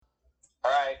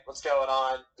What's going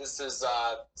on? This is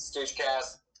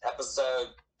Stoochcast episode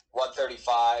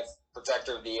 135,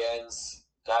 Protector of the Ends.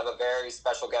 And I have a very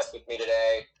special guest with me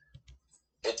today.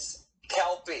 It's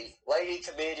Kelpie, lady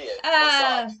comedian. What's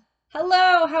up?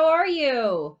 Hello, how are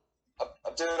you?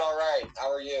 I'm doing all right. How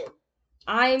are you?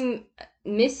 I'm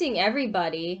missing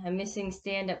everybody. I'm missing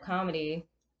stand-up comedy,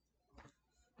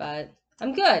 but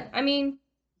I'm good. I mean,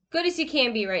 good as you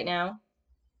can be right now.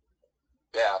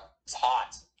 Yeah, it's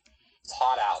hot. It's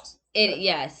hot out.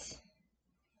 Yes.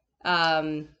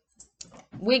 Um,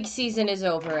 wig season is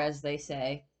over, as they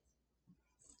say.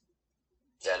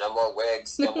 Yeah, no more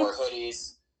wigs, no more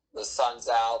hoodies. The sun's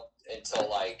out until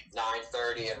like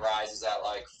 9:30 and rises at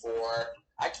like 4.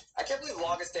 I can't believe the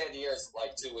longest day of the year is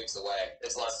like 2 weeks away.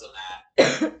 It's less than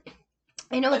that.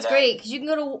 I know And it's then great because you can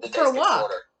go the for a days get walk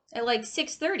shorter. at like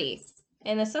 6:30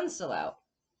 and the sun's still out.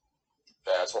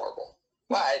 Yeah, it's horrible.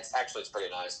 Well, it's pretty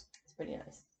nice. It's pretty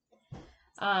nice.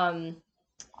 Um,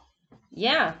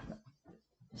 yeah.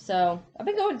 So I've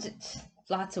been going to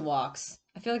lots of walks.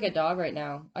 I feel like a dog right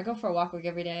now. I go for a walk like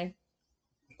every day.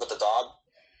 With the dog?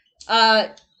 Uh,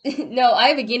 no, I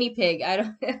have a guinea pig. I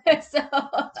don't. So,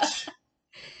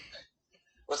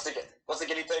 What's the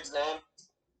guinea pig's name?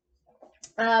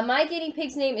 my guinea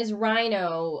pig's name is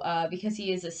Rhino. Because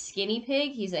he is a skinny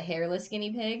pig. He's a hairless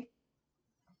guinea pig,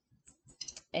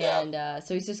 Yeah. and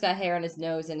so he's just got hair on his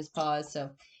nose and his paws. So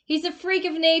he's a freak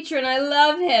of nature, and I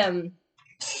love him.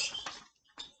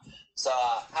 So,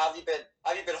 how have you been?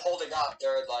 How have you been holding up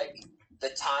during like the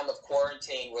time of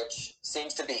quarantine, which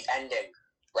seems to be ending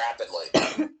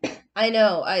rapidly? I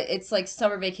know. It's like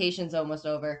summer vacation's almost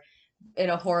over. In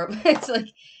a horrible. It's like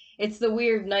it's the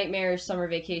weird nightmarish summer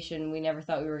vacation we never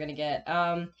thought we were gonna get.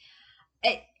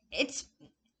 It's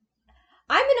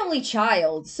I'm an only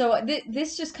child, so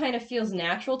this just kind of feels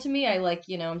natural to me. I like,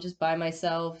 I'm just by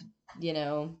myself, you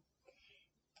know,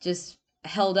 just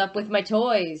held up with my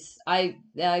toys. I've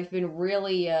been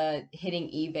really hitting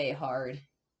eBay hard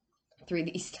through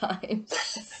these times.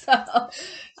 So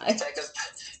I Take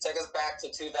us back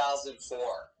to 2004.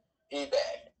 eBay.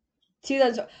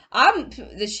 2000 I'm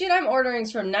the shit I'm ordering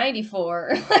is from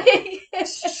 94. Like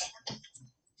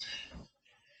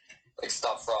Like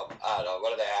stuff from I don't know,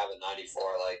 what do they have in '94?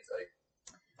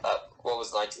 What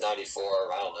was 1994?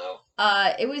 I don't know.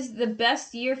 It was the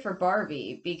best year for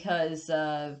Barbie because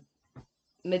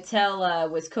Mattel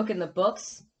was cooking the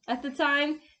books at the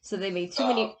time, so they made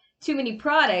too many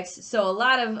products. So a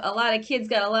lot of kids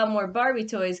got a lot more Barbie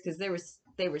toys because they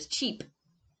was cheap.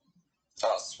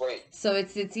 Oh, sweet. So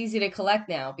it's easy to collect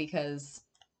now because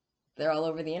they're all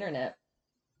over the internet.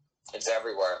 It's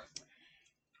everywhere.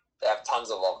 They have tons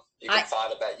of them. You can I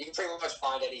find about. You can pretty much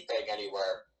find anything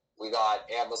anywhere. We got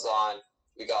Amazon.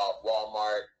 We got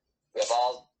Walmart. We have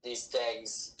all these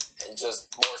things and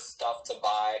just more stuff to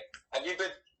buy. Have you been?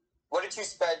 What did you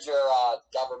spend your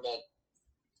government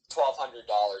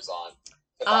 $1,200 on?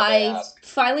 If I may I ask.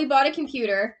 finally bought a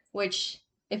computer, which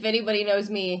if anybody knows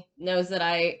me knows that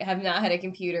I have not had a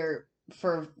computer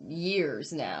for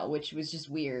years now, which was just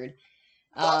weird.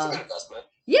 So that's a Um, good investment.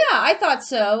 Yeah, I thought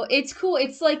so. It's cool.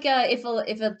 It's like if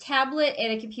a tablet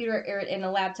and a computer and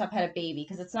a laptop had a baby,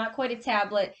 because it's not quite a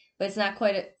tablet, but it's not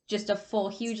quite just a full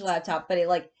huge laptop, but it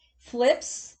like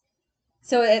flips.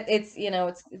 So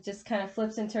it just kind of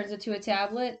flips and turns into a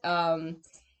tablet.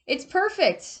 It's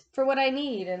perfect for what I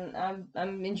need, and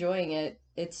I'm enjoying it.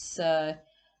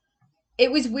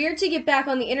 It was weird to get back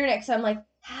on the internet because I'm like,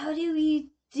 how do we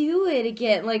do it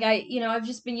again? Like I've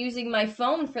just been using my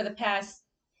phone for the past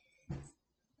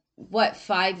what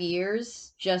 5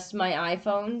 years, just my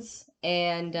iPhones,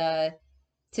 and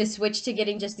to switch to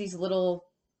getting just these little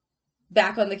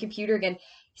back on the computer again.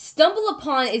 Stumble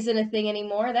upon isn't a thing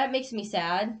anymore. That makes me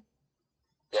sad.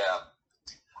 Yeah.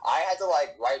 I had to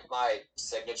like write my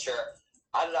signature.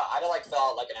 I don't know. I had to like fill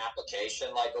out like an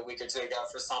application like a week or two ago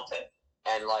for something.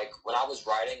 And like when I was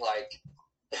writing, like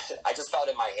I just felt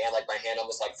in my hand, like my hand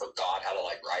almost like forgot how to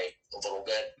like write a little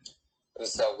bit. It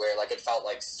was so weird. Like it felt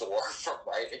like sore from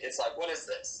writing. It's like, what is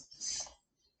this?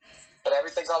 But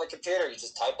everything's on the computer. You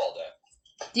just type all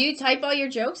day. Do you type all your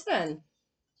jokes then?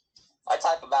 I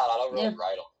type them out. I don't Yeah, really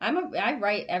write them. I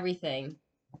write everything.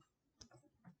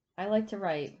 I like to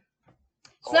write.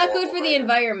 It's I'm a not good horrible for the writer.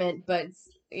 environment, but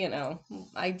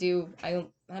I do. I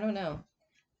don't know.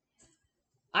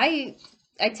 I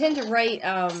I tend to write.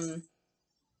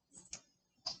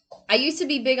 I used to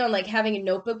be big on like having a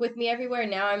notebook with me everywhere.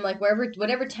 Now I'm like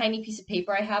whatever tiny piece of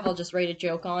paper I have, I'll just write a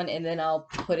joke on, and then I'll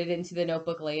put it into the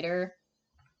notebook later.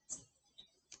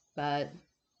 But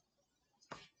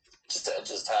Just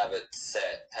have it sit,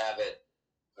 have it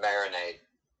marinate.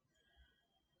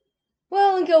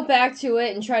 Well, and go back to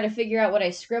it and try to figure out what I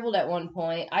scribbled at one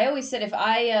point. I always said if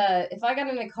I got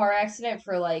in a car accident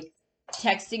for like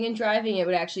texting and driving, it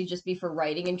would actually just be for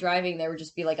writing and driving. There would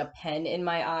just be like a pen in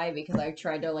my eye because I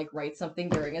tried to like write something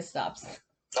during a stop sign.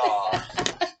 Oh,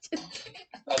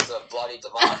 that's a bloody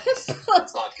demise.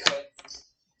 That's not good.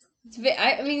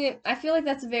 I mean, I feel like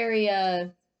that's a very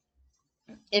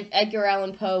if Edgar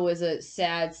Allan Poe was a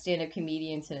sad stand-up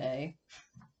comedian today.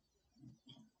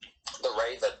 The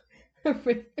Raven.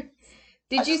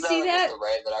 Did you see that? The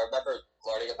Raven. I remember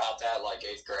learning about that like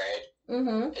 8th grade.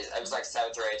 Mm-hmm. It was like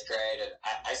 7th or 8th grade, and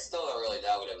I still don't really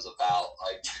know what it was about.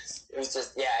 Like, it was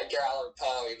just, yeah, Edgar Allan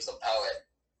Poe, he was a poet.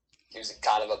 He was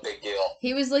kind of a big deal.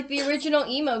 He was like the original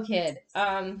emo kid.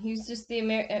 He was just the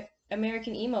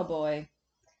American emo boy.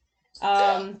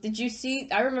 Yeah. Did you see?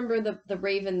 I remember the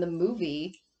Raven the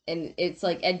movie, and it's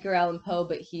like Edgar Allan Poe,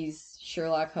 but he's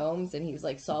Sherlock Holmes, and he's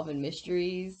like solving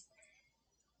mysteries.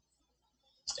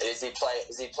 Is he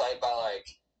played by like?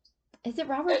 Is it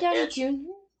Robert Downey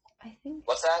Jr.? I think.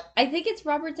 What's that? I think it's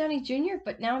Robert Downey Jr.,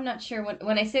 but now I'm not sure.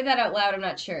 When I say that out loud, I'm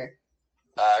not sure.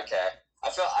 Okay.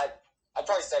 I'd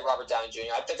probably say Robert Downey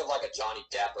Jr. I think of like a Johnny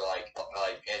Depp or like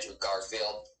Andrew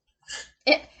Garfield.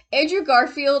 Andrew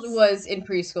Garfield was in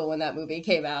preschool when that movie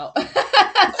came out. I'm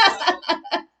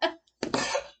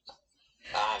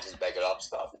just making up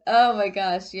stuff. Oh my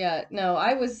gosh, yeah. No,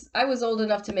 I was old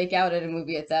enough to make out in a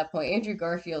movie at that point. Andrew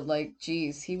Garfield, like,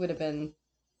 geez, he would have been,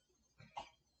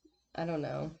 I don't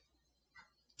know.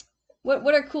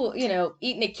 What are cool,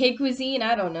 eating a kid cuisine?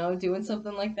 I don't know, doing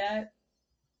something like that.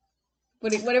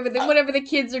 Whatever the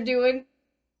kids are doing,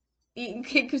 eating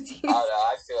kid cuisine. I don't know.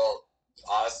 I feel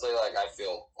honestly like I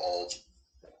feel old.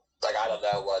 Like I don't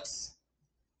know what's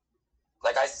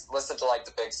like I listen to like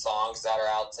the big songs that are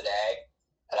out today,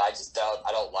 and I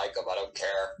don't like them. I don't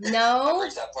care. No. I've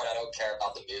reached that point. I don't care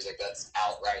about the music that's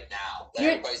out right now. Like,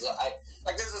 everybody's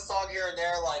like there's a song here and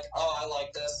there like, oh, I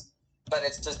like this. But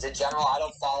it's just in general, I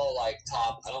don't follow like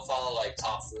top 40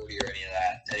 or any of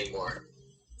that anymore.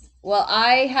 Well,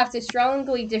 I have to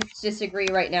strongly disagree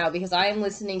right now because I am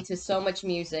listening to so much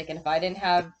music, and if I didn't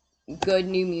have good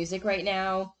new music right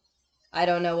now, I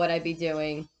don't know what I'd be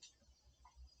doing.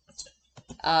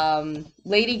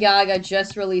 Lady Gaga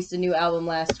just released a new album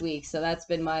last week, so that's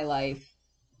been my life.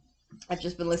 I've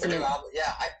just been listening. New album?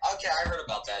 Yeah, I heard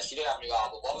about that. She did have a new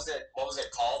album. What was it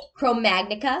called?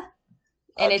 Cro-Magnica.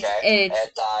 And okay.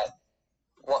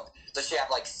 What does she have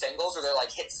like singles? Or they're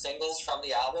like hit singles from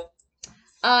the album?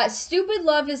 Stupid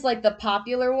Love is like the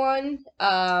popular one.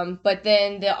 But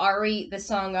then the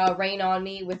song Rain on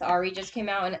Me with Ari just came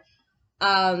out,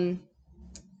 and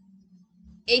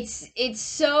it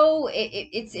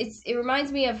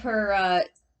reminds me of her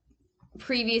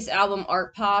previous album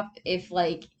Art Pop. If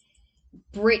like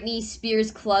Britney Spears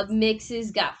club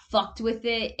mixes got fucked with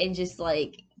it and just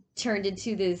like turned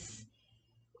into this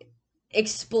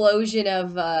explosion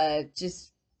of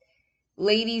just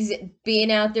ladies being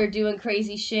out there doing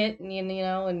crazy shit, and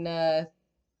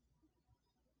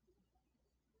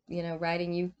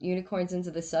riding unicorns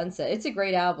into the sunset. It's a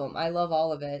great album. I love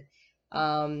all of it.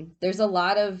 There's a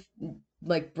lot of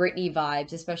like Britney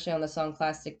vibes, especially on the song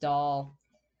Plastic Doll.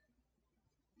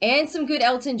 And some good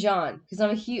Elton John, because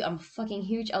I'm a fucking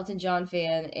huge Elton John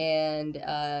fan,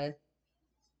 and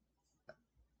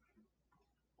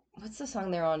what's the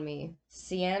song They're On Me?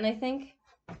 Cyan, I think.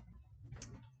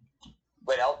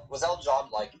 Wait, was Elton John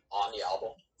like on the album?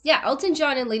 Yeah, Elton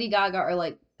John and Lady Gaga are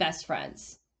like best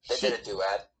friends. They did a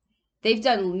duet. They've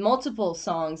done multiple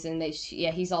songs, and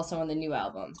he's also on the new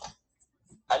album.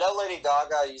 I know Lady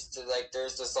Gaga used to like.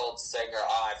 There's this old singer.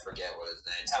 Oh, I forget what his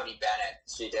name. Tony Bennett.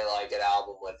 She did like an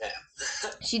album with him.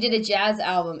 She did a jazz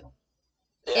album.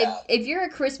 Yeah. If you're a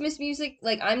Christmas music,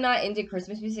 like I'm not into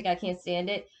Christmas music. I can't stand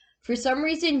it. For some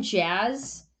reason,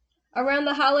 jazz around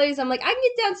the holidays, I'm like, I can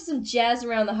get down to some jazz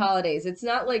around the holidays. It's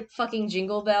not like fucking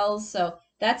Jingle Bells, so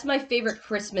that's my favorite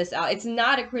Christmas album. It's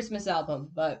not a Christmas album,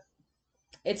 but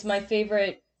it's my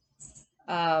favorite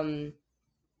time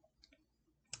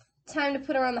to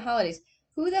put around the holidays.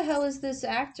 Who the hell is this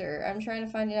actor? I'm trying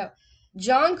to find it out.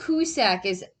 John Cusack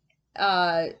is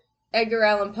Edgar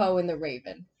Allan Poe in The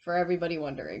Raven, for everybody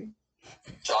wondering.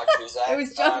 John Cusack? It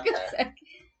was John Cusack.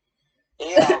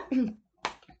 Yeah.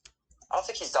 I don't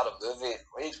think he's done a movie.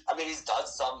 He's done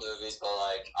some movies, but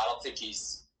like, I don't think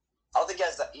he's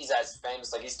as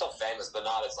famous. Like, he's still famous, but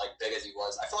not as like big as he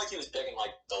was. I feel like he was big in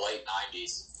like the late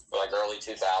 '90s or like early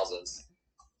 2000s.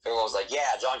 Everyone was like,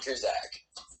 "Yeah, John Cusack."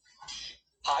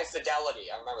 High Fidelity.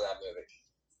 I remember that movie.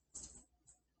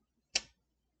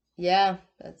 Yeah,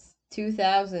 that's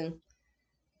 2000.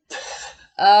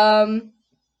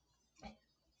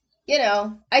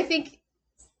 I think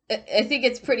I think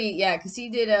it's pretty, yeah, because he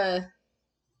did a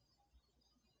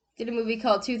movie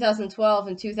called 2012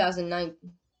 and 2009.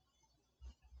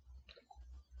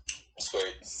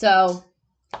 Sweet. So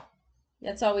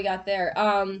that's all we got there.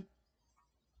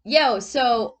 Yo,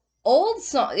 so old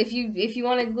song. If you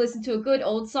want to listen to a good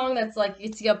old song that's like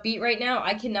it's upbeat right now,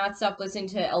 I cannot stop listening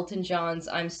to Elton John's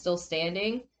 "I'm Still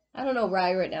Standing." I don't know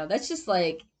why right now. That's just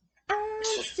like I'm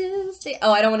still standing.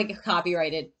 Oh, I don't want to get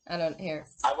copyrighted. I don't hear.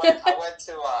 I went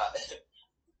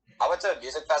to a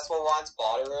music festival once,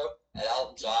 Bonnaroo, and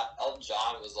Elton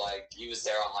John was like, he was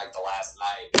there on like the last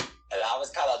night, and I was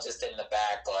kind of just in the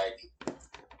back, like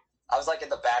I was like in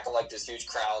the back of like this huge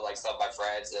crowd, like some of my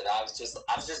friends, and I was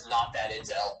just not that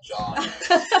into Elton John.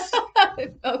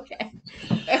 Okay.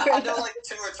 I know like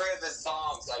 2 or 3 of his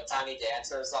songs, like Tiny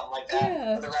Dancer or something like that.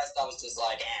 Yeah. For the rest, I was just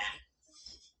like, eh.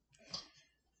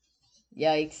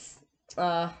 Yikes.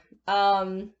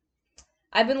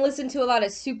 I've been listening to a lot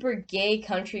of super gay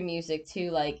country music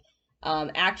too, like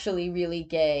actually really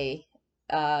gay.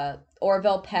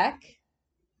 Orville Peck.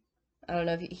 I don't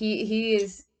know if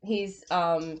he's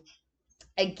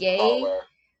a gay Oh,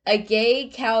 a gay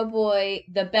cowboy,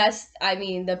 the best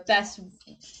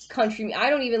country. I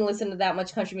don't even listen to that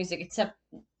much country music except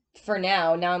for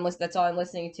now. Now that's all I'm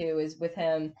listening to is with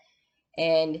him,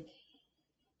 and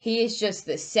he is just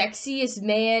the sexiest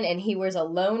man, and he wears a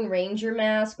Lone Ranger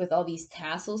mask with all these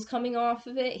tassels coming off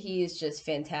of it. He is just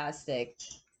fantastic.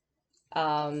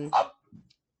 Yeah.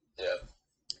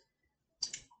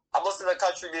 I'm listening to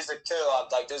country music too.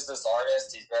 Like, there's this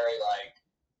artist. He's very like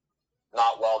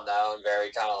not well known,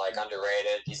 very kind of like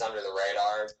underrated. He's under the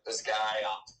radar. This guy,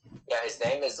 yeah, his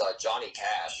name is Johnny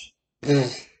Cash. Yeah,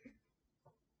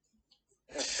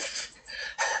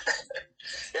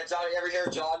 Johnny, ever hear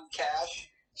John Cash?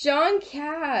 John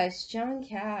Cash. Didn't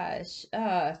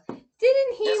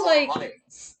He has he a lot of like? money.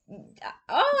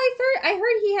 Oh, I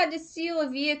heard he had to steal a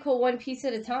vehicle one piece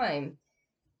at a time.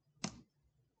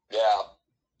 Yeah,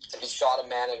 he shot a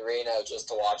man in Reno just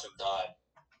to watch him die.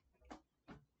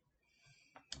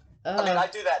 I mean, I'd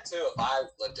do that too if I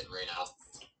lived in Reno.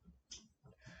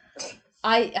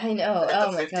 I know. In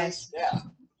Oh the my 50s, gosh. yeah.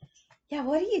 Yeah,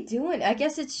 what are you doing? I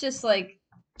guess it's just like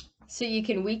so you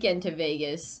can weekend to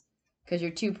Vegas because you're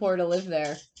too poor to live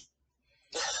there.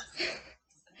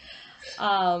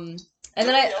 And They're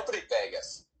then reopening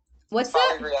Vegas. what's It's that?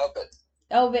 finally reopened.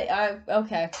 Oh, but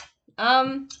okay.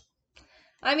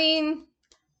 I mean,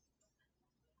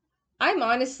 I'm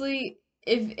honestly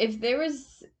if there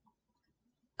was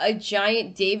a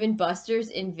giant Dave and Buster's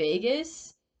in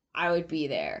Vegas, I would be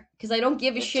there because I don't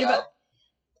give a You'd shit go? about.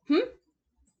 Hmm?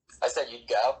 I said you'd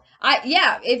go.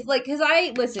 Yeah, if like, cause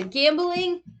I listen,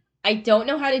 gambling, I don't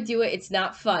know how to do it. It's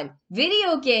not fun.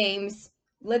 Video games,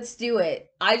 let's do it.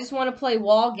 I just want to play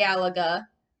Wall Galaga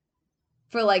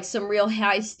for like some real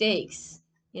high stakes,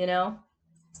 you know?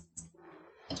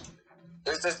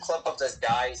 There's this clip of this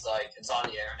guy. He's like, it's on the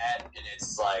internet, and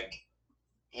it's like,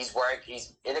 he's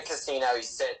in a casino. He's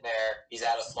sitting there. He's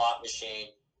at a slot machine.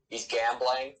 He's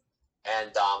gambling,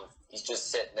 and he's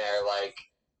just sitting there like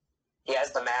he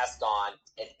has the mask on,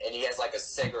 and he has like a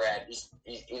cigarette.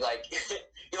 He like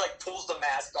he like pulls the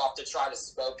mask off to try to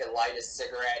smoke and light a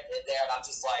cigarette in there, and I'm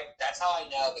just like, that's how I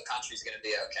know the country's gonna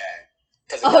be okay.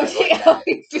 Because like that,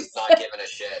 just not giving a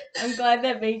shit. I'm glad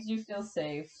that makes you feel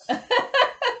safe.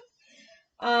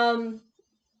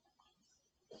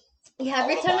 Yeah,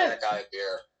 every time buy that guy a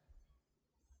beer.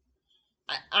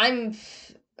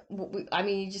 I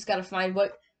mean, you just gotta find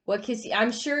what casino.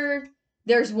 I'm sure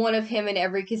there's one of him in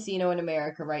every casino in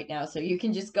America right now, so you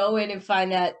can just go in and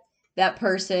find that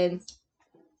person.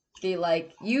 Be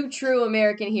like, you true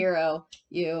American hero,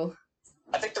 you.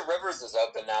 I think the Rivers is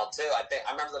open now too. I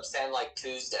remember them saying like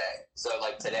Tuesday. So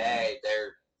like today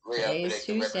they're reopening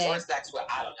the Rivers. Or it's next week.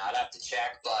 I don't know. I'd have to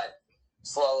check, but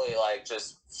slowly like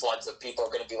just floods of people are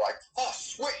gonna be like, oh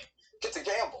sweet, get to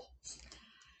gamble.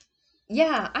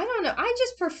 Yeah, I don't know. I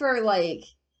just prefer like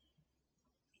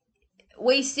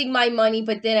wasting my money,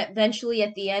 but then eventually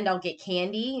at the end I'll get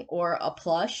candy or a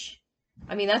plush.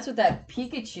 I mean, that's what that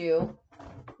Pikachu.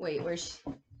 Wait, where's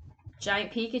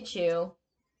Giant Pikachu?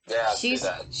 Yeah, she's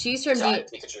from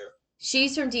Pikachu.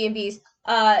 She's from D&B's.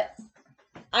 I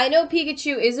know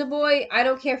Pikachu is a boy. I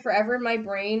don't care. Forever in my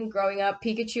brain, growing up,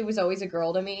 Pikachu was always a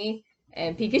girl to me,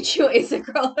 and Pikachu is a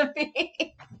girl to me.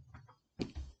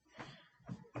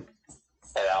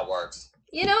 Hey, that works.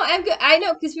 You know, I'm good. I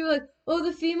know because people are like, oh,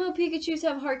 the female Pikachu's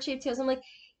have heart-shaped tails. I'm like,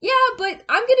 yeah, but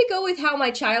I'm gonna go with how my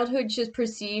childhood just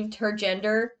perceived her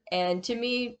gender, and to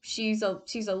me, she's a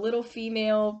little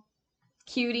female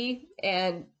cutie,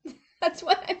 and that's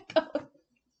what I'm going.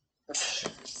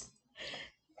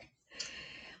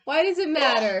 Why does it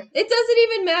matter? It doesn't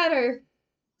even matter.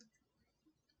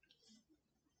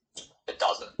 It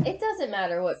doesn't. It doesn't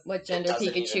matter what gender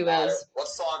Pikachu matter. is. What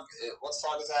song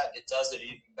is that? It doesn't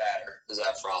even matter. Is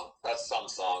that from? That's some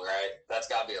song, right? That's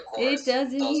gotta be a chorus. It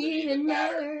doesn't even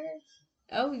matter.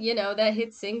 Oh, that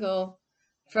hit single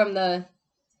from the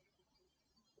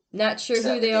Not Sure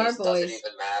Who They Are boys. Doesn't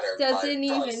even matter. Doesn't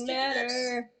even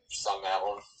matter. Sung that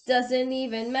one. Doesn't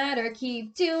even matter.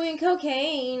 Keep doing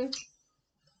cocaine.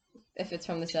 If it's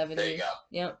from the 70s. There you go.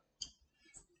 Yep.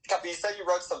 Cuppy, you said you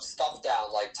wrote some stuff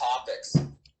down, like topics.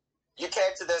 You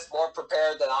came to this more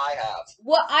prepared than I have.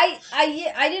 Well, I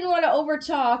didn't want to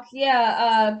overtalk,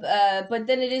 but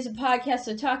then it is a podcast,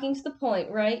 so talking's the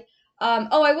point, right?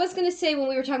 I was gonna say when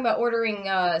we were talking about ordering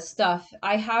stuff,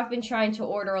 I have been trying to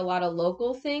order a lot of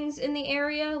local things in the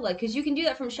area, like, because you can do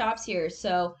that from shops here,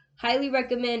 so highly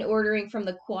recommend ordering from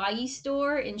the Kauai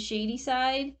store in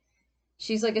Shadyside.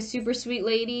 She's like a super sweet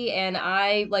lady, and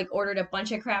I like ordered a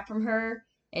bunch of crap from her,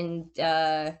 and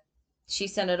she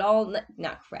sent it all,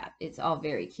 not crap, it's all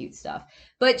very cute stuff,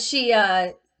 but she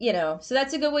so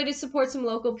that's a good way to support some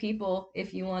local people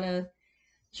if you want to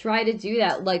try to do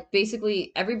that. Like,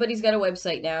 basically everybody's got a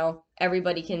website now,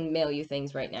 everybody can mail you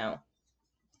things right now.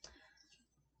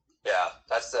 Yeah,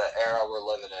 that's the era we're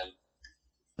living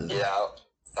in.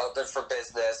 Open for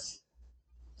business.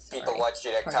 Sorry. People want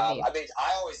you to come. I mean,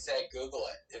 I always say Google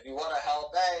it. If you want to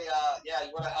help, hey,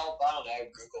 you want to help, I don't know,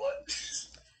 Google it.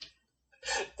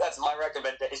 That's my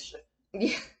recommendation.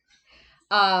 Yeah.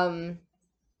 I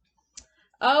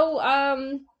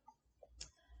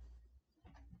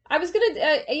was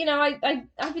gonna,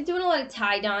 I've been doing a lot of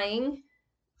tie-dyeing.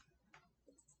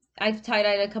 I've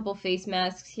tie-dyed a couple face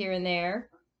masks here and there.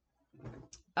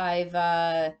 I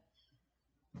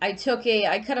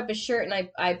cut up a shirt and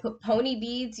I put pony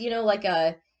beads, like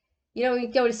you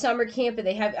go to summer camp and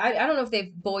they have, I don't know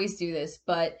if boys do this,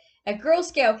 but at Girl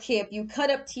Scout camp, you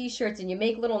cut up t-shirts and you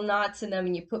make little knots in them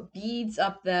and you put beads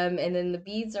up them, and then the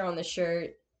beads are on the shirt,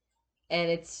 and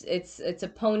it's a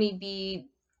pony bead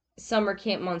summer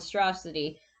camp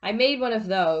monstrosity. I made one of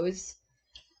those.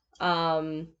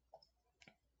 I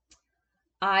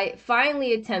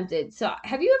finally attempted. So,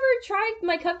 have you ever tried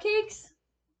my cupcakes?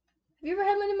 Have you ever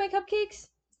had one of my cupcakes?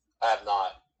 I have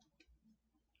not.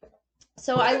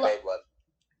 So what are they made with?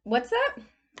 What's that?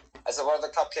 I said, what are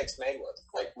the cupcakes made with?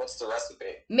 Like, what's the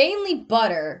recipe? Mainly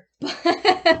butter. A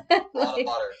lot of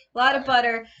butter. A lot of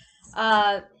butter.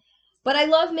 But I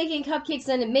love making cupcakes,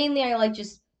 and mainly I like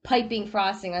just piping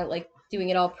frosting. I like doing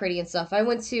it all pretty and stuff. I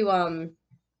went to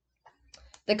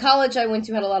the college I went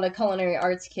to had a lot of culinary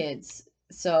arts kids.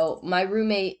 So my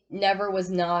roommate never was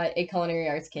not a culinary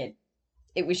arts kid.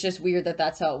 It was just weird that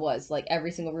that's how it was. Like,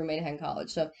 every single roommate I had in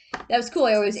college. So that was cool.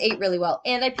 I always ate really well.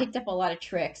 And I picked up a lot of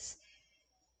tricks.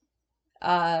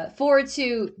 Forward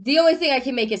to, the only thing I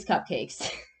can make is cupcakes.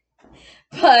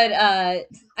 But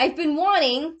I've been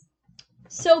wanting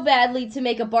so badly to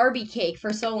make a Barbie cake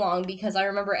for so long, because I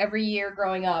remember every year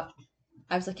growing up,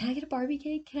 I was like, can I get a Barbie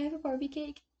cake? Can I have a Barbie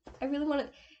cake? I really want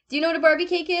it. Do you know what a Barbie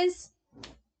cake is?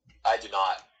 I do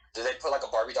not. Do they put like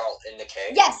a Barbie doll in the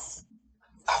cake? Yes!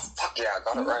 Oh, fuck yeah, I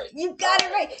got it right. You got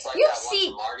it right. It's like You've that seen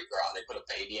one from Mardi Gras, they put a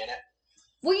baby in it.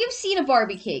 Well, you've seen a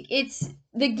Barbie cake. It's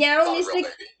the gown Not is a real the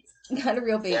baby. not a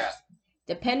real baby. Yeah.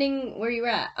 Depending where you're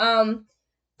at.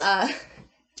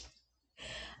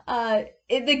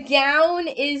 The gown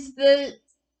is the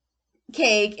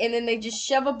cake, and then they just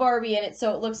shove a Barbie in it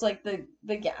so it looks like the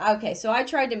okay, so I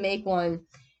tried to make one,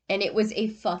 and it was a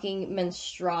fucking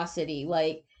monstrosity.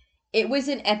 Like, it was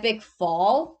an epic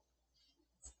fall.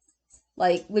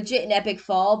 Like, legit an epic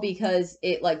fall, because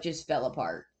it like just fell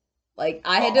apart. Like,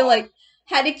 I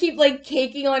had to keep like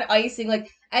caking on icing.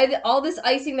 Like, I had all this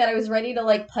icing that I was ready to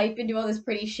like pipe and do all this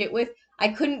pretty shit with. I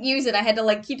couldn't use it. I had to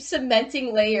like keep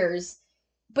cementing layers.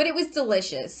 But it was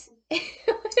delicious. That's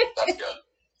good.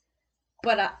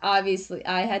 But obviously,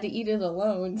 I had to eat it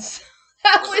alone. So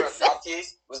Was there enough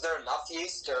yeast? Was there enough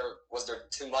yeast, or was there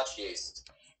too much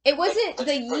yeast? It wasn't like, the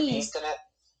did you put yeast. yeast in it?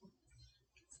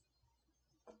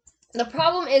 The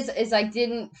problem is I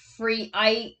didn't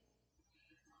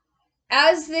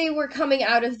as they were coming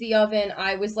out of the oven,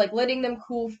 I was like letting them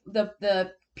cool,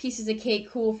 the pieces of cake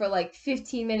cool for like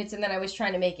 15 minutes, and then I was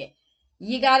trying to make it.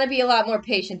 You gotta be a lot more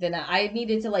patient than that. I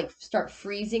needed to like start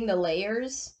freezing the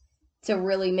layers to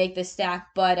really make the stack,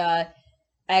 but I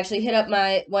actually hit up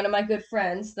one of my good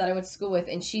friends that I went to school with,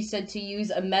 and she said to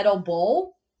use a metal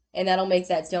bowl, and that'll make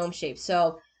that dome shape.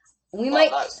 So we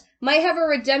might have a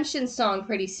redemption song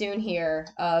pretty soon here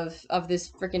of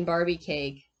this freaking Barbie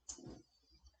cake.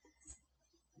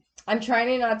 I'm trying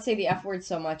to not say the F word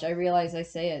so much. I realize I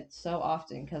say it so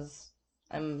often because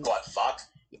What, fuck?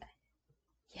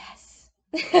 Yes.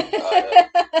 Yeah.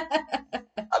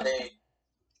 I mean,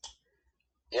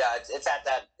 yeah, it's at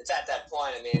that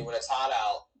point. I mean, when it's hot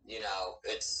out,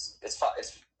 it's.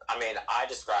 I mean, I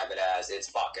describe it as it's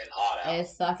fucking hot out.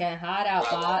 It's fucking hot out,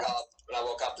 bot. When I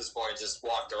woke up this morning, just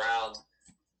walked around.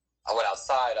 I went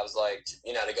outside. I was like,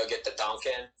 to go get the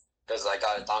Dunkin', because I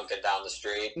got a Dunkin' down the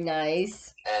street.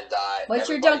 Nice. And what's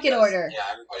your Dunkin' order?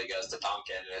 Yeah, everybody goes to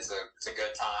Dunkin'. It's a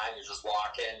good time. You're just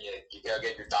walking. You go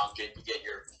get your Dunkin'. You get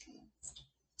your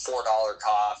 $4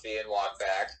 coffee and walk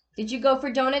back. Did you go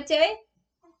for donut day?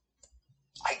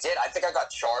 I did. I think I got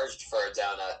charged for a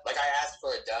donut. Like, I asked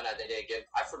for a donut. They didn't give.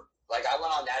 I went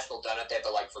on National Donut Day,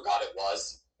 but forgot it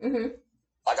was. Mm-hmm.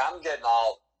 Like, I'm getting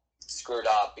all screwed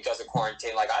up because of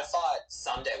quarantine. Like, I thought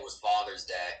Sunday was Father's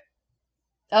Day.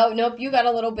 Oh nope, you got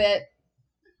a little bit.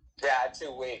 Yeah,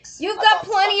 2 weeks. You've got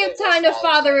plenty of time to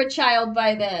father a child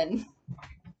by then.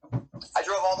 I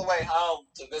drove all the way home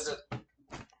to visit,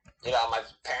 my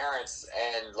parents,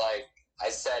 and I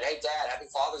said, "Hey, Dad, happy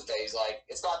Father's Day." He's like,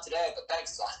 "It's not today, but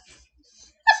thanks, son."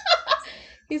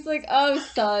 He's like, "Oh,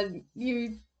 son,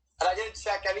 you." And I didn't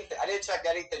check anything.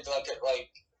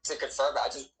 To confirm it. I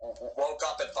just woke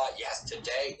up and thought, "Yes,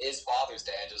 today is Father's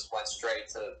Day," and just went straight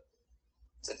to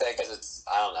think, because it's,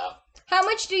 I don't know. How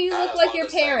much do you look like your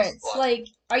parents? Like,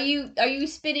 are you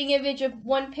spitting image of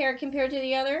one parent compared to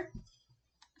the other?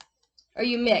 Are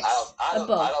you mixed? I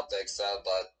don't think so,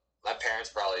 but my parents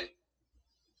probably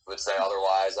would say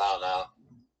otherwise. I don't know.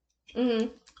 Mm-hmm.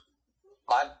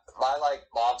 My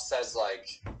mom says I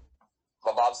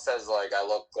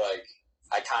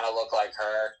kind of look like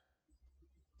her,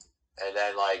 and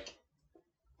then I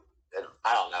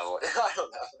don't know. I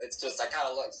don't know. It's just I kind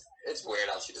of look. It's weird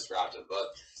how she described it,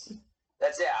 but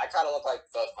I kind of look like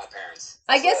both my parents.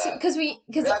 I guess because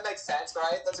that makes sense,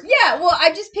 right? Well,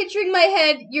 I'm just picturing my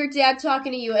head, your dad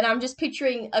talking to you, and I'm just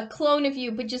picturing a clone of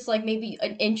you, but just maybe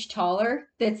an inch taller.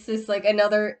 That's just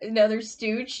another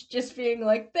stooge, just being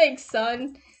like, "Thanks,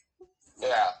 son."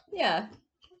 Yeah. Yeah.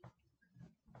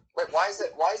 Wait, why is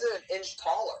it an inch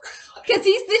taller? Because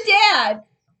he's the dad.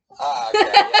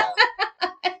 Okay,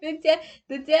 yeah.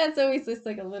 the dad's always just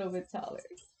a little bit taller.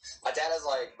 My dad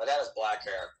has black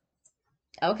hair.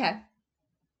 Okay.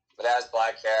 My dad has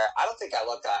black hair. I don't think I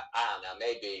looked at. I don't know.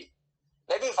 Maybe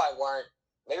if I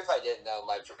didn't know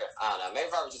I don't know. Maybe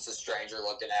if I was just a stranger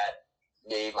looking at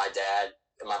me, my dad,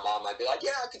 and my mom, might be like,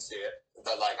 "Yeah, I can see it,"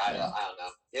 but I don't know.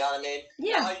 You know what I mean? Yeah.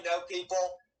 You know how you know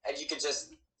people, and you could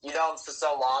just them for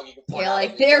so long, you can point out.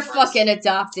 You're they're fucking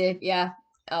adopted. Yeah.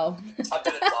 Oh. I've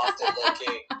been adopted,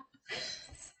 low-key.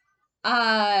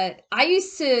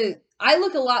 I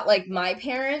look a lot like my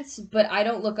parents, but I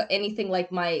don't look anything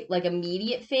like my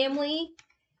immediate family,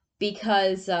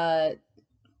 because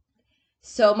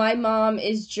so my mom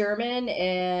is German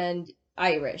and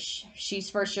Irish. She's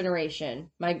first generation.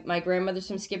 My grandmother's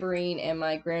from Skibbereen and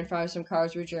my grandfather's from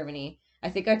Karlsruhe, Germany. I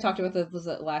think I talked about this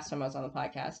the last time I was on the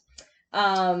podcast.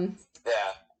 Yeah.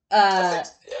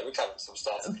 We covered some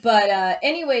stuff. But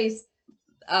anyways,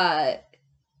 a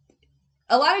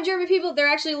lot of German people, they're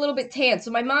actually a little bit tan.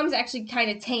 So my mom's actually kind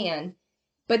of tan.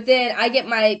 But then I get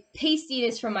my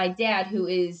pastiness from my dad, who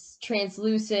is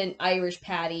translucent Irish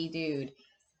patty dude.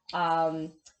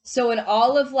 So in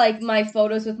all of my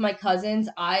photos with my cousins,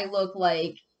 I look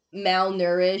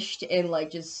malnourished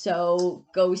and just so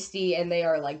ghosty, and they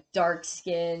are dark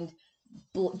skinned,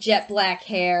 jet black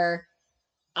hair.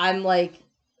 I'm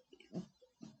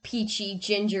peachy,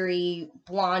 gingery,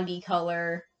 blondie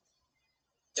color.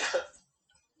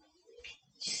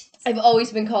 I've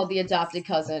always been called the adopted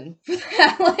cousin.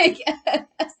 I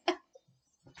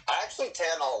actually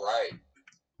tan all right.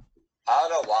 I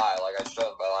don't know why. I should,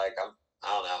 but I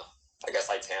don't know. I guess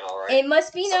I tan all right. It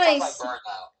must be Sometimes nice. I burn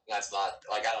out. That's not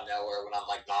out of nowhere when I'm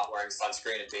not wearing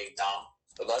sunscreen and being dumb.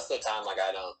 But most of the time, I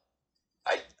don't.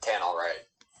 I tan all right.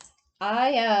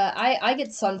 I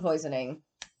get sun poisoning,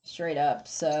 straight up.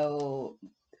 So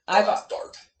that's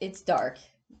dark. It's dark.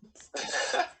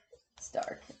 It's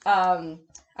dark.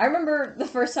 I remember the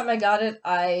first time I got it,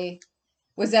 I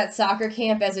was at soccer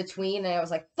camp as a tween, and I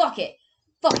was like, fuck it,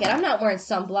 I'm not wearing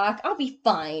sunblock, I'll be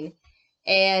fine.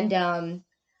 And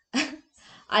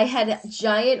I had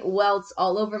giant welts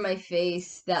all over my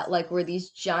face that were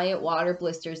these giant water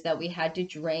blisters that we had to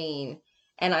drain,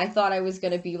 and I thought I was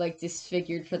gonna be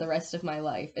disfigured for the rest of my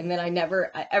life. And then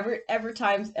every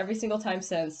single time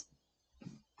since,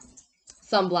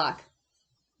 sunblock.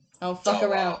 I don't fuck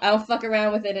around. Wow. I don't fuck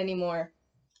around with it anymore.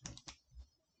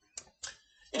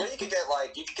 You could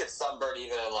get sunburned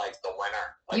even in the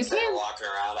winter. Say you're walking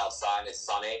around outside and it's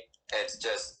sunny, It's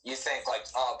just, you think like,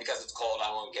 oh, because it's cold,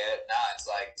 I won't get it. Nah, it's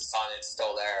like the sun is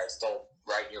still there. It's still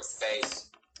right in your face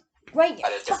Right.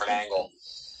 at a different angle.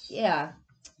 Yeah.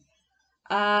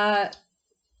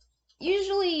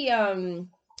 Usually, I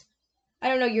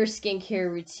don't know your skincare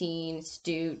routine,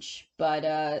 Stooch,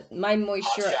 but my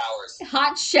moisture.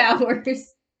 Hot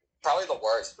showers. Probably the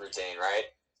worst routine, right?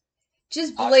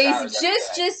 Just blaze,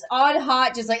 just on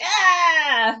hot, just like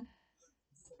ah.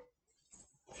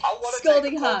 I want to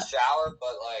take a cold shower,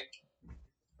 but like,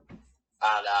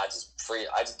 I don't know, I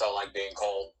just don't like being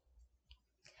cold.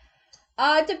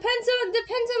 Depends on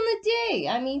the day.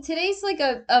 I mean, today's like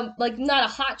a like not a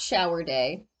hot shower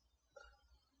day.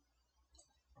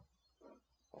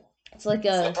 It's like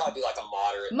it'd probably be like a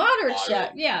moderate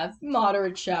shower. Yeah,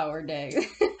 moderate shower day.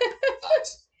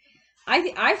 Nice.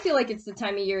 I feel like it's the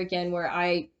time of year again where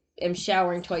I am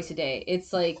showering twice a day.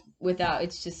 It's like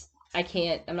it's just I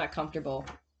can't. I'm not comfortable.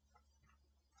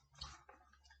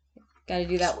 Got to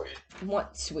do that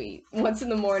once in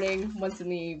the morning, once in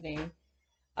the evening.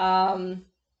 Yeah,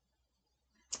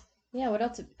 what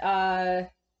else?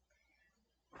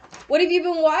 What have you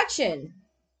been watching?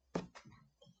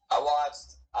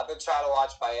 I've been trying to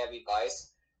watch Miami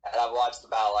Vice, and I've watched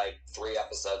about like 3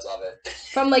 episodes of it.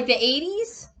 From like the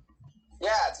 80s?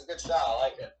 Yeah, it's a good show. I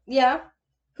like it. Yeah.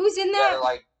 Who's in that?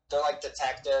 Yeah, they're like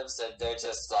detectives, and they're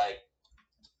just like,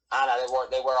 I don't know,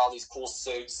 they wear all these cool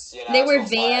suits, you know. They wear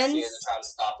Vans. And they're trying to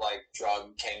stop like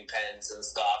drug kingpins and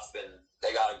stuff, and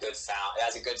they got a good sound. It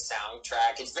has a good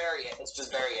soundtrack. It's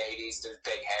just very 80s. There's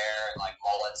big hair and like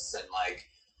mullets and like,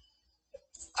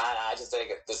 I don't know, I just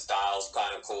think the style's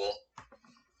kind of cool.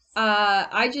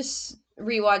 I just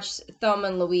rewatched Thelma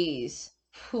and Louise.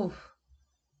 Whew.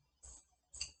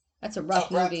 That's a rough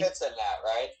movie. Brad Pitt's in that,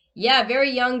 right? Yeah,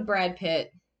 very young Brad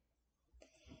Pitt.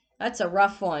 That's a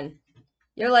rough one.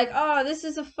 You're like, oh, this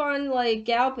is a fun like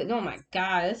gal. Oh my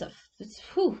god,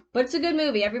 but it's a good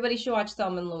movie. Everybody should watch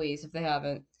Thelma and Louise if they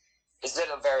haven't. Is it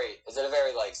a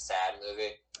very like sad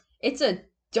movie? It's a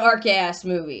dark ass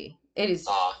movie. It is.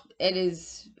 It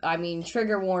is. I mean,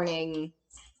 trigger warning.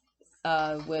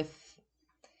 With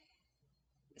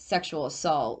sexual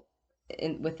assault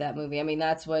with that movie. I mean,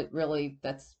 that's.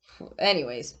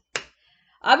 Anyways,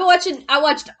 I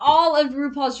watched all of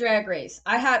RuPaul's Drag Race.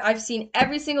 I've seen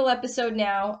every single episode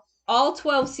now, all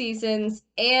 12 seasons,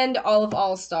 and all of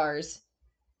All Stars.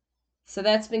 So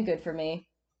that's been good for me.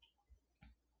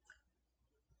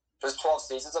 There's 12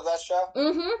 seasons of that show?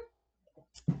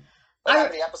 Mm-hmm. How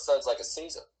many episodes like a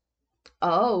season?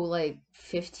 Oh, like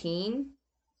 15?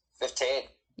 15?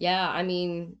 Yeah, I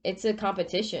mean, it's a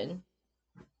competition.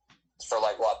 It's for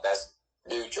like what, best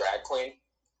new drag queen?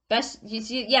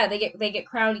 Yeah, they get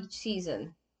crowned each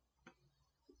season.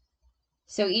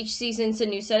 So each season's a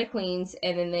new set of queens,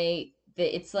 and then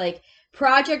it's like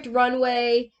Project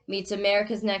Runway meets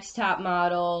America's Next Top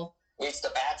Model meets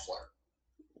The Bachelor.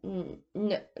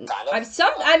 No, kind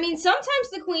of. I mean, sometimes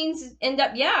the queens end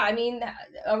up. Yeah, I mean,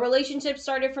 a relationship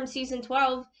started from season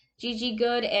 12. Gigi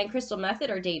Good and Crystal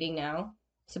Method are dating now,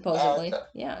 supposedly. Okay.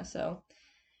 Yeah, so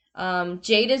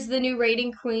Jada's the new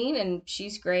rating queen, and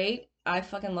she's great. I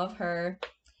fucking love her.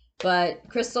 But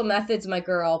Crystal Method's my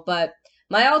girl. But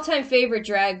my all-time favorite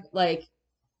drag, like,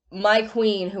 my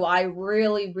queen, who I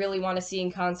really, really want to see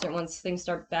in concert once things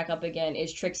start back up again,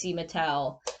 is Trixie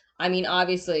Mattel. I mean,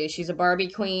 obviously, she's a Barbie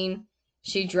queen.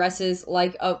 She dresses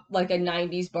like a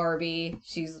 90s Barbie.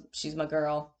 She's my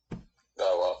girl.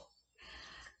 Oh, well.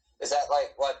 Is that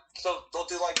like what? So they'll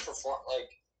do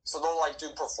they'll do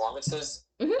performances?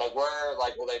 Mm-hmm. Like where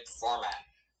will they perform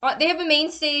at? They have a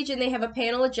main stage and they have a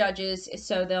panel of judges,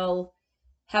 so they'll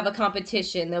have a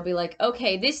competition. They'll be like,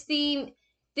 okay, this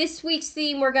week's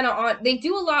theme, we're gonna they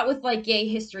do a lot with like gay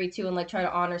history too and like try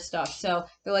to honor stuff. So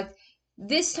they're like,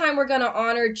 this time we're gonna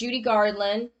honor Judy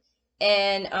Garland,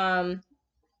 and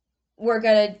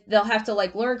they'll have to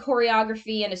like learn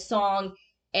choreography and a song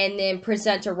and then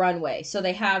present a runway. So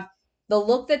they have the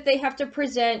look that they have to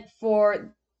present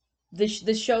for the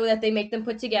show that they make them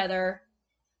put together.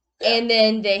 And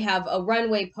then they have a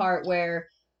runway part where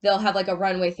they'll have like a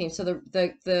runway theme. So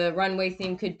the runway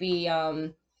theme could be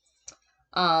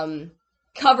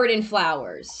covered in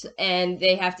flowers, and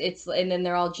they have to and then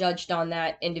they're all judged on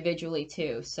that individually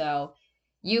too. So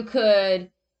you could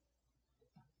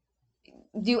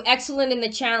do excellent in the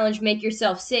challenge, make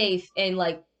yourself safe, and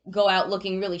like go out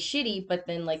looking really shitty, but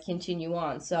then like continue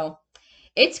on. So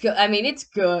it's good. I mean, it's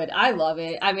good. I love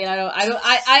it. I mean, I don't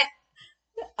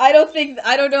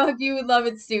know if you would love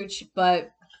it, Stooch,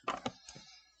 but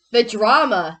the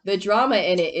drama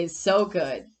in it is so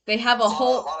good. They have a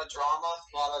whole lot of drama,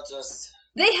 a lot of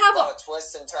they have a lot of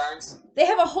twists and turns. They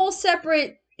have a whole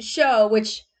separate show,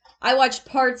 which I watched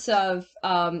parts of,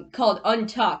 called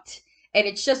Untucked, and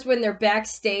it's just when they're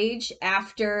backstage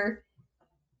after,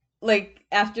 like,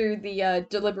 after the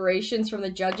deliberations from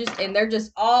the judges, and they're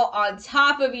just all on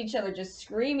top of each other, just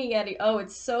screaming at it. Oh,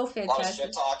 it's so A lot of fantastic.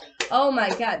 shit talking. Oh my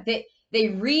god, they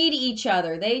read each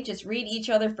other. They just read each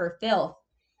other for filth.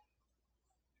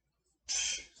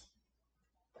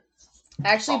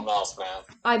 Actually, Something else, man.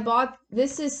 I bought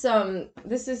this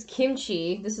is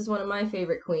Kimchi. This is one of my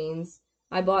favorite queens.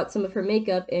 I bought some of her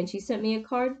makeup and she sent me a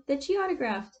card that she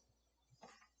autographed.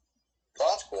 Oh,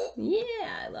 that's cool.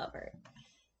 Yeah, I love her.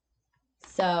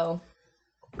 So,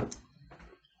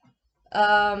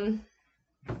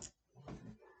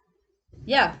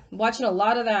 yeah, watching a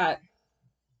lot of that.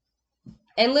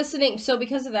 And listening, so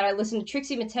because of that, I listened to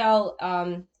Trixie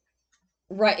Mattel,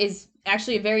 right, is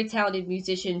actually a very talented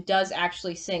musician, does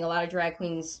actually sing. A lot of drag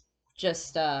queens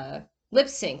just lip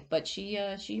sync, but she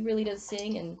really does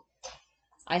sing, and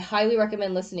I highly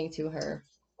recommend listening to her.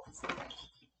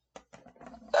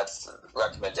 That's the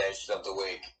recommendation of the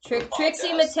week. Trixie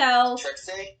Podcast. Mattel.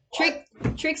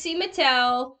 Trixie? Trixie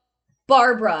Mattel.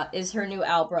 Barbara is her new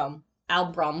album.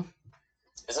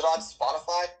 Is it on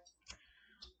Spotify?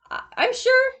 I'm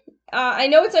sure. I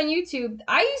know it's on YouTube.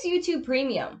 I use YouTube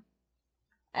Premium.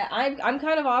 I'm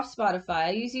kind of off Spotify.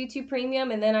 I use YouTube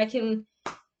Premium, and then I can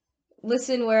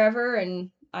listen wherever, and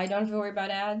I don't have to worry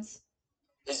about ads.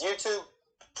 Is YouTube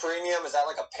Premium, is that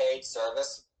like a paid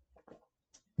service?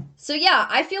 So yeah,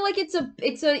 I feel like it's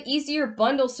a easier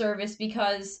bundle service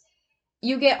because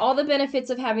you get all the benefits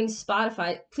of having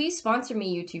Spotify. Please sponsor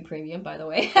me, YouTube Premium, by the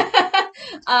way.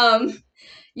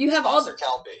 You have Sponsor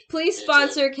Kelpie. Please YouTube.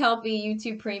 sponsor Kelpie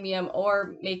YouTube Premium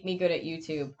or make me good at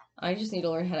YouTube. I just need to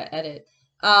learn how to edit.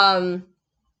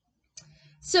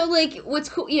 So like what's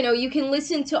cool, you can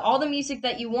listen to all the music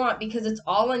that you want because it's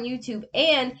all on YouTube,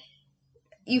 and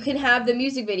you can have the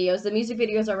music videos. The music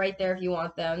videos are right there if you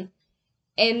want them.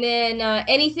 And then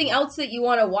anything else that you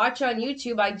want to watch on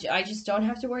YouTube, I just don't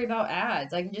have to worry about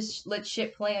ads. I can just let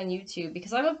shit play on YouTube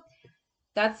because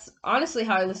that's honestly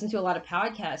how I listen to a lot of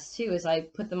podcasts too, is I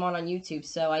put them on YouTube,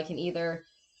 so I can either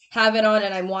have it on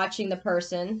and I'm watching the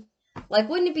person. Like,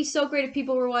 wouldn't it be so great if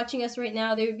people were watching us right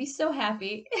now? They would be so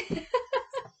happy.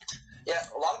 Yeah,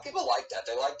 a lot of people like that.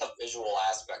 They like the visual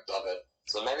aspect of it.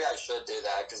 So maybe I should do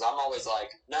that because I'm always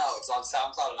like, no, it's on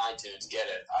SoundCloud and iTunes. Get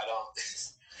it? I don't.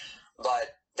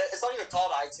 But it's not even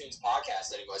called iTunes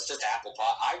Podcast anymore. It's just Apple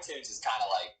iTunes is kind of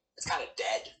like, it's kind of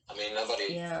dead. I mean,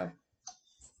 nobody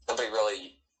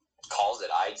really calls it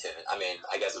iTunes. I mean,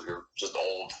 I guess if you're just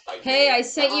old. Like hey, me. I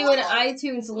sent you an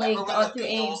iTunes link through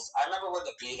Ames. I remember when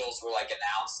the Beatles were like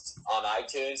announced on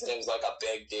iTunes, and it was like a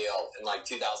big deal in like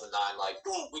 2009. Like,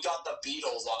 ooh, we got the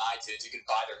Beatles on iTunes. You can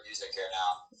buy their music here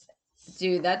now.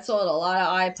 Dude, that sold a lot of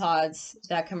iPods.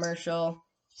 That commercial.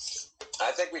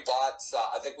 I think we bought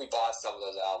some of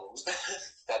those albums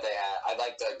that they had. I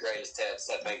like the greatest hits.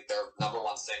 I think they're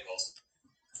 #1 singles.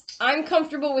 I'm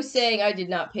comfortable with saying I did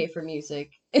not pay for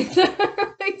music in the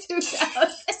early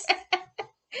 2000s.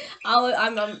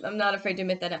 I'm not afraid to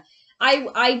admit that now.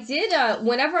 I did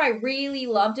whenever I really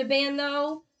loved a band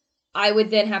though, I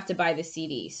would then have to buy the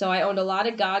CD. So I owned a lot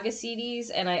of Gaga CDs,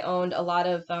 and I owned a lot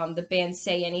of the band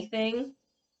Say Anything.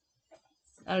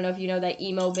 I don't know if you know that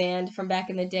emo band from back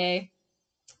in the day.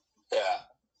 Yeah.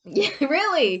 Yeah,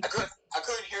 really. I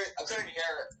couldn't hear it.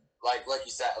 Like what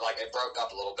you said, like it broke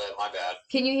up a little bit. My bad.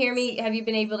 Can you hear me? Have you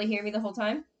been able to hear me the whole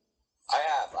time? I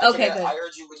have. Okay, good. I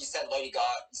heard you when you said Lady Gaga.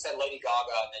 You said Lady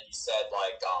Gaga, and then you said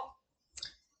like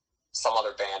some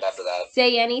other band after that.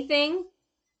 Say Anything.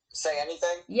 Say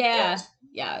Anything. Yeah.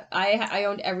 I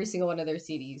owned every single one of their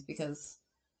CDs because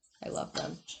I love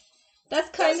them. That's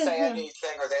kind of. Say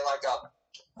Anything. Are they like a?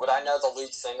 Would I know the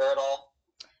lead singer at all?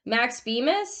 Max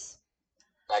Bemis?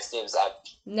 Max Bemis. That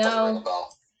no. Doesn't ring a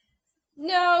bell.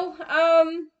 No. I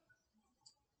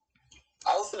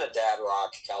listen to Dad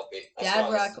Rock, Kelpie. That's Dad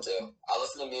what I Rock. listen to. I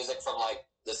listen to music from like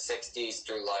the 60s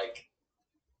through like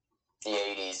the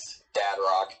 80s. Dad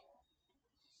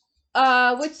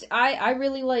Rock. Which I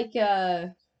really like.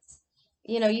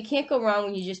 You can't go wrong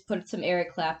when you just put some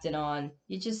Eric Clapton on.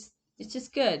 It's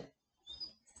just good.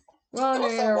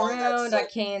 Running around, I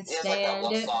can't stand like that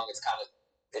one it. song.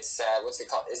 It's sad. What's it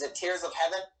called? Is it Tears of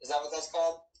Heaven? Is that what that's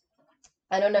called?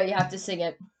 I don't know. You have to sing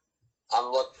it. I'm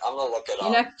gonna look it up.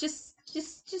 You're not just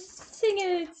sing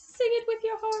it. Sing it with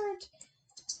your heart.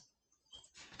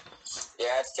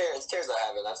 Yeah, it's Tears of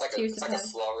Heaven. That's like a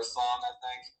slower song, I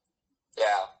think.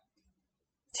 Yeah.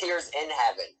 Tears in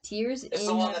Heaven. Tears in Heaven. It's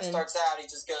the one that starts out. He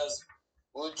just goes,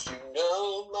 "Would you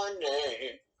know my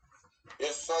name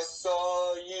if I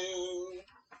saw you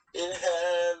In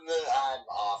heaven, I'm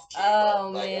off key,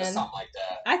 Oh, but like it was man. something like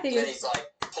that. I think And then it's... he's like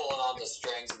pulling on the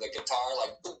strings of the guitar,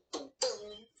 like boom, boom,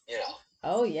 boom. You know.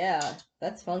 Oh, yeah.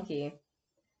 That's funky.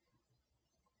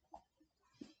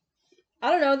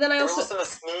 I don't know, then I You ever also... listen to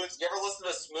Smooth? You ever listen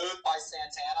to Smooth by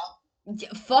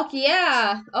Santana? Fuck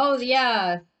yeah. Oh,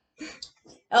 yeah. It's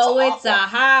a Oh, hot it's a one.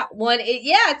 hot one.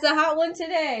 Yeah, it's a hot one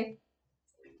today.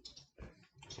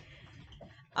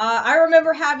 I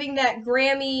remember having that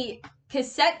Grammy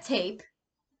cassette tape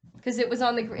because it was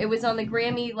on the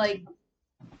Grammy, like,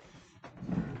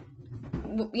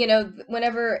 you know,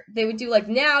 whenever they would do, like,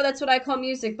 now that's what I call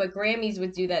music, but Grammys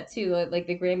would do that too, like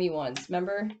the Grammy ones.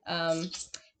 Remember?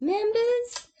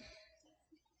 Members.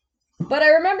 But I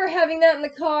remember having that in the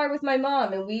car with my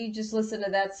mom, and we just listened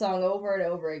to that song over and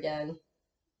over again.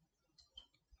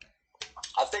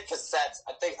 I think cassettes.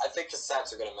 I think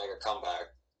cassettes are gonna make a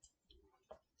comeback.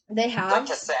 They Like have.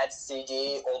 cassettes,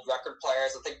 CD, old record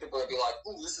players. I think people are gonna be like,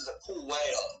 "Ooh, this is a cool way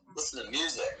to listen to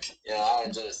music," you know,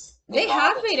 and just They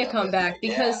have made a comeback it.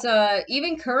 because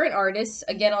even current artists,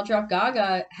 again, I'll drop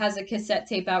Gaga, has a cassette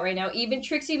tape out right now. Even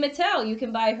Trixie Mattel, you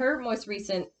can buy her most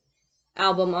recent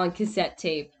album on cassette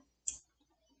tape.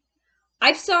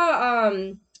 I saw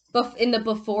in the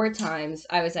before times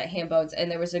I was at Hambones and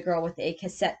there was a girl with a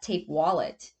cassette tape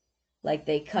wallet. Like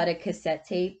they cut a cassette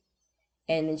tape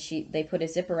and then they put a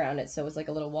zip around it so it was like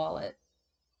a little wallet.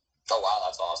 Oh wow,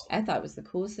 that's awesome. I thought it was the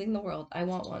coolest thing in the world. I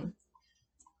want one.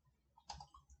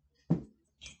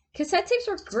 Cassette tapes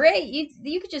were great.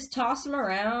 You could just toss them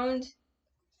around.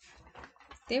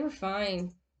 They were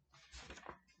fine.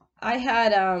 I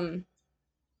had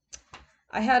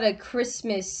a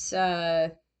Christmas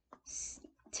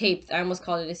tape. I almost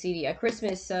called it a CD. A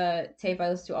Christmas tape I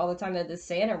listened to all the time that had the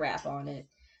Santa rap on it.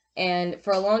 And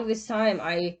for a longest time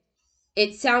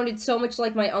it sounded so much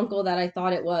like my uncle that I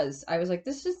thought it was. I was like,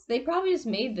 they probably just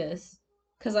made this.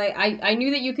 Cause I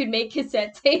knew that you could make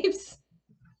cassette tapes.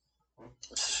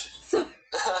 So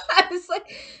I was like,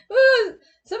 ooh,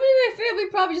 somebody in my family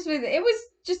probably just made it. It was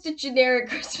just a generic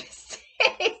Christmas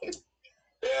tape.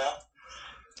 Yeah.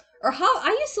 Or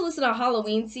I used to listen to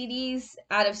Halloween CDs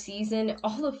out of season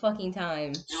all the fucking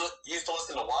time. You used to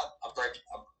listen to what?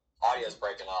 Audio's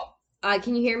breaking up.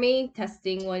 Can you hear me?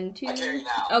 Testing 1, 2. I can hear you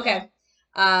now. Okay.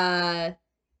 I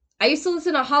used to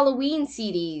listen to Halloween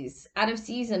CDs out of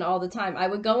season all the time. I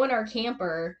would go in our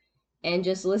camper and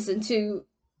just listen to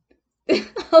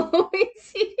Halloween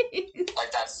CDs.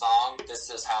 Like that song, "This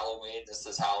is Halloween, this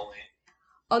is Halloween."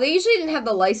 Oh, they usually didn't have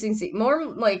the licensing. More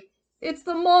like it's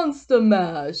the Monster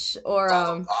Mash or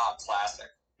Classic,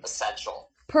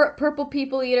 essential. Purple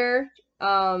People Eater.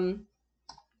 I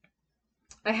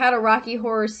had a Rocky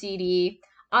Horror CD.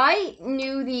 I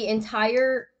knew the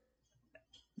entire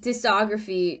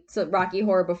discography to Rocky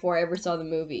Horror before I ever saw the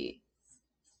movie.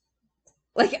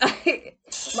 Like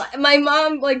my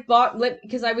mom like bought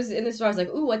because I was in the store. I was like,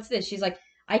 "Ooh, what's this?" She's like,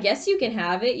 "I guess you can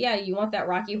have it. Yeah, you want that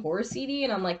Rocky Horror CD?"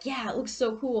 And I'm like, "Yeah, it looks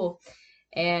so cool."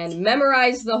 And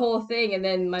memorized the whole thing. And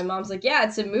then my mom's like, "Yeah,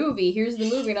 it's a movie. Here's the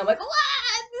movie." And I'm like, "What?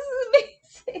 This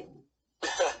is amazing."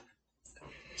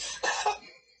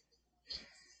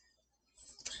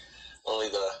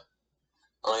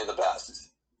 Only the best.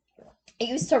 I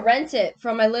used to rent it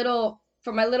from my little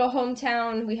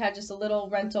hometown. We had just a little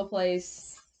rental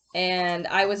place, and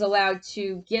I was allowed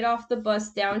to get off the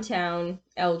bus downtown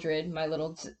Eldred, my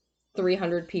little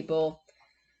 300 people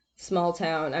small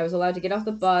town. I was allowed to get off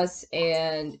the bus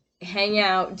and hang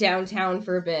out downtown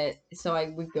for a bit. So I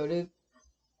would go to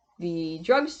the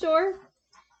drugstore,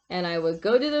 and I would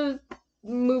go to the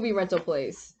movie rental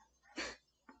place,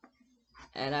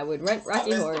 and I would rent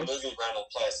Rocky Horror. I miss the movie rental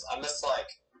place. I miss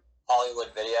like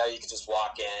Hollywood Video. You could just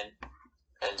walk in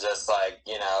and just like,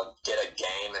 you know, get a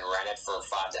game and rent it for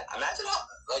 $5. Imagine how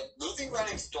like movie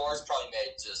renting stores probably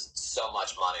made just so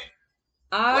much money.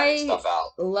 I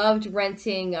loved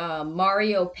renting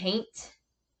Mario Paint.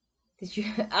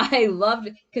 I loved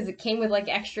because it came with like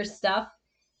extra stuff.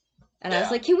 And I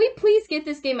was like, "Can we please get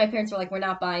this game?" My parents were like, "We're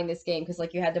not buying this game," because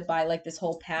like you had to buy like this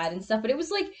whole pad and stuff. But it was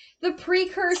like the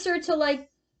precursor to like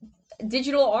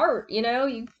digital art, you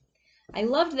know? I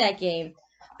loved that game.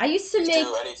 I used to make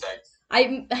do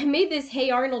anything. I made this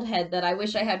Hey Arnold head that I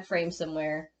wish I had framed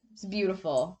somewhere. It's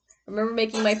beautiful. I remember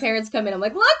making my parents come in. I'm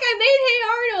like, "Look, I made Hey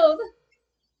Arnold."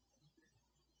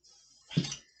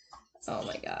 Oh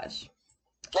my gosh.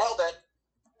 Nailed it.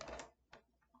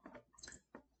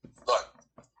 Look,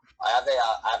 I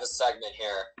have a segment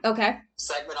here. Okay.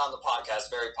 Segment on the podcast,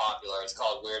 very popular. It's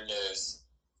called Weird News.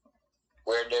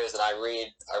 Weird News, and I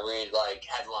read like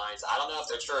headlines. I don't know if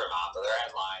they're true or not, but they're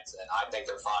headlines, and I think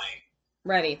they're funny.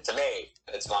 Ready. To me,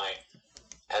 it's funny.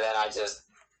 And then I just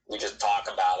we just talk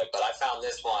about it. But I found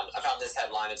this one. I found this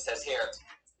headline. It says here,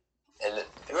 and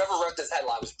whoever wrote this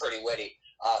headline was pretty witty.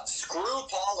 Screw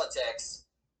politics.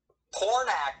 Porn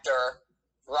actor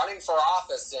running for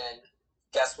office in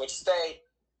guess which state?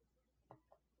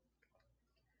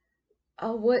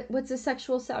 Oh, what's a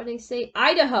sexual sounding state?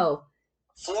 Idaho.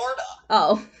 Florida.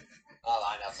 Oh. Oh,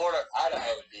 I know. Florida,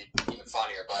 Idaho would be even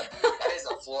funnier, but that is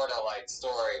a Florida like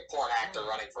story. Porn actor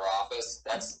running for office.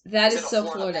 That is so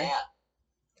Florida. Man?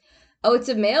 Oh, it's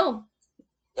a male.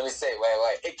 Let me see.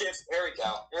 Wait. It gives. Here we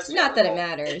go. Not that it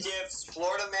matters. It gives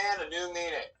Florida man a new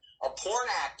meaning. A porn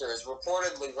actor is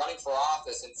reportedly running for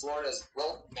office in Florida's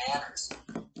Wilton Manors.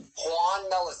 Juan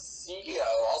Melicidio,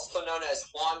 also known as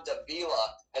Juan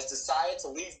Davila, has decided to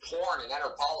leave porn and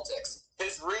enter politics.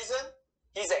 His reason?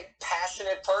 He's a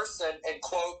passionate person and,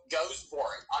 quote, goes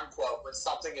for it, unquote, when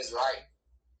something is right.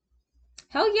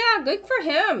 Hell yeah, good for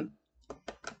him.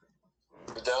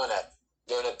 We're doing it.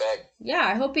 Doing it big. Yeah,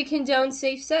 I hope he condones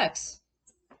safe sex.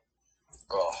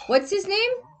 Oh. What's his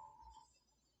name?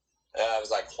 It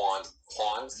was like Juan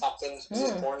something. Is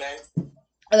his porn name?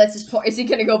 Oh, that's his porn. Is he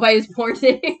gonna go by his porn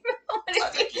name? I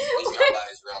think he's going by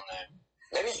his real name.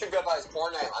 Maybe he should go by his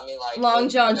porn name. I mean, like Long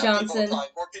John Johnson.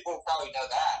 More people will probably know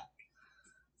that.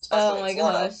 Oh my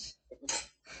gosh.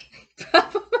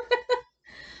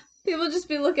 People just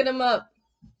be looking him up.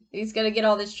 He's gonna get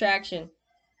all this traction.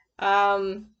 Yeah.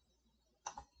 I'm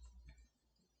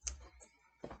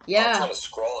trying to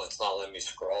scroll. It's not letting me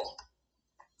scroll.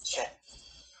 Shit.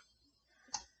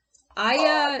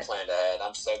 I planned ahead.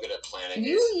 I'm so good at planning.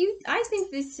 I think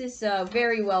this is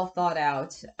very well thought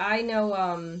out. I know.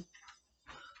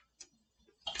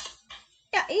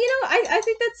 Yeah, I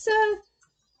think that's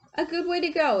a good way to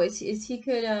go. Is he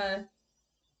could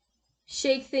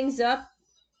shake things up.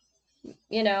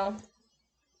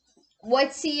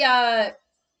 What's he? I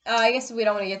guess we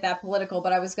don't want to get that political,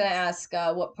 but I was gonna ask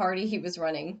what party he was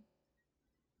running.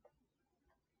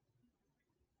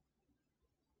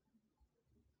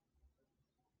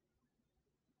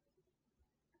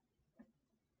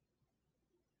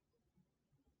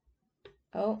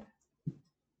 Oh.